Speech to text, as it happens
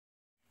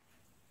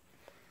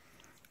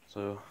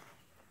So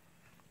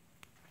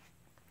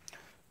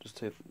just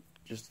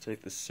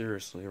take this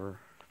seriously, or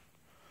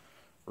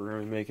we're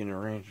gonna be making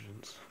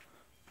arrangements.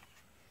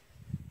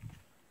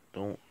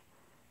 Don't.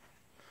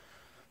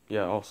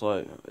 Yeah.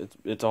 Also,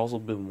 it's also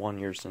been 1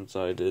 year since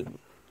I did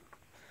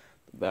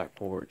the back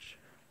porch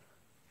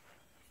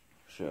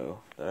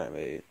show that I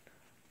made.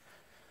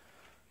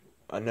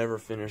 I never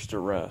finished the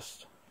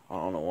rest. I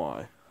don't know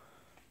why.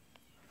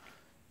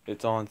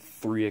 It's on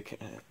three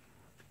accounts.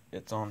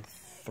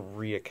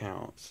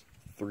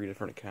 3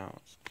 different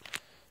accounts.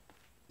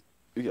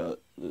 We got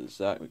the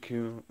Zachary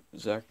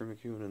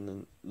McEwen, and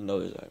then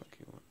another Zach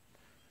McEwen.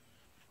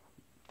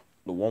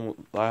 The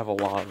one I have a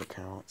lot of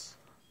accounts.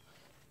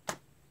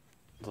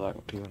 Zach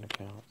McEwen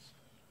accounts.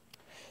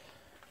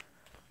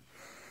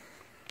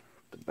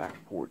 The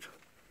back porch.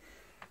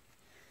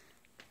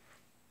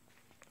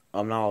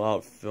 I'm not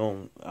allowed to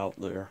film out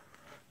there.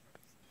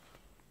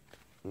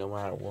 No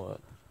matter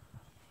what.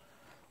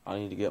 I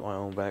need to get my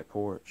own back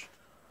porch.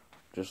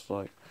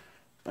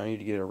 I need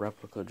to get a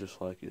replica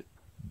just like it.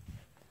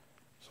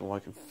 So I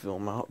can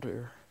film out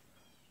there.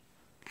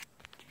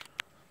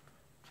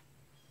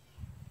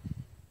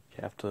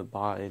 You have to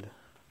abide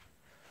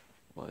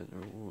by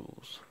the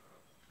rules.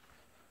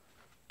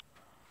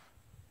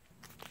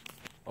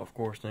 Of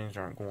course, things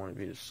aren't going to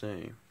be the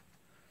same.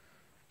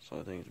 So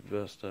I think it's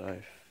best that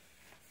I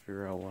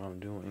figure out what I'm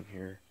doing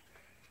here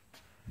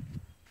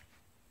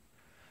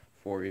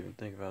before I even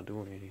think about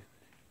doing anything.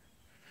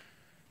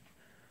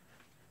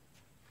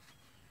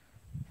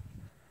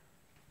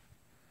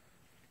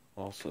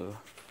 Also,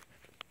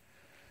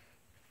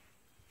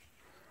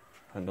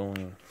 I don't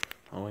even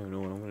know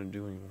what I'm gonna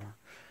do anymore.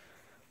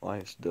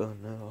 Life's done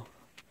now.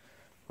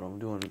 But I'm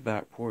doing the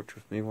back porch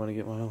with me when I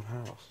get my own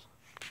house.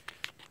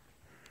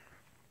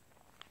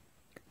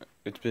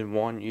 It's been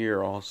 1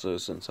 year also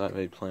since I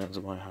made plans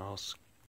of my house.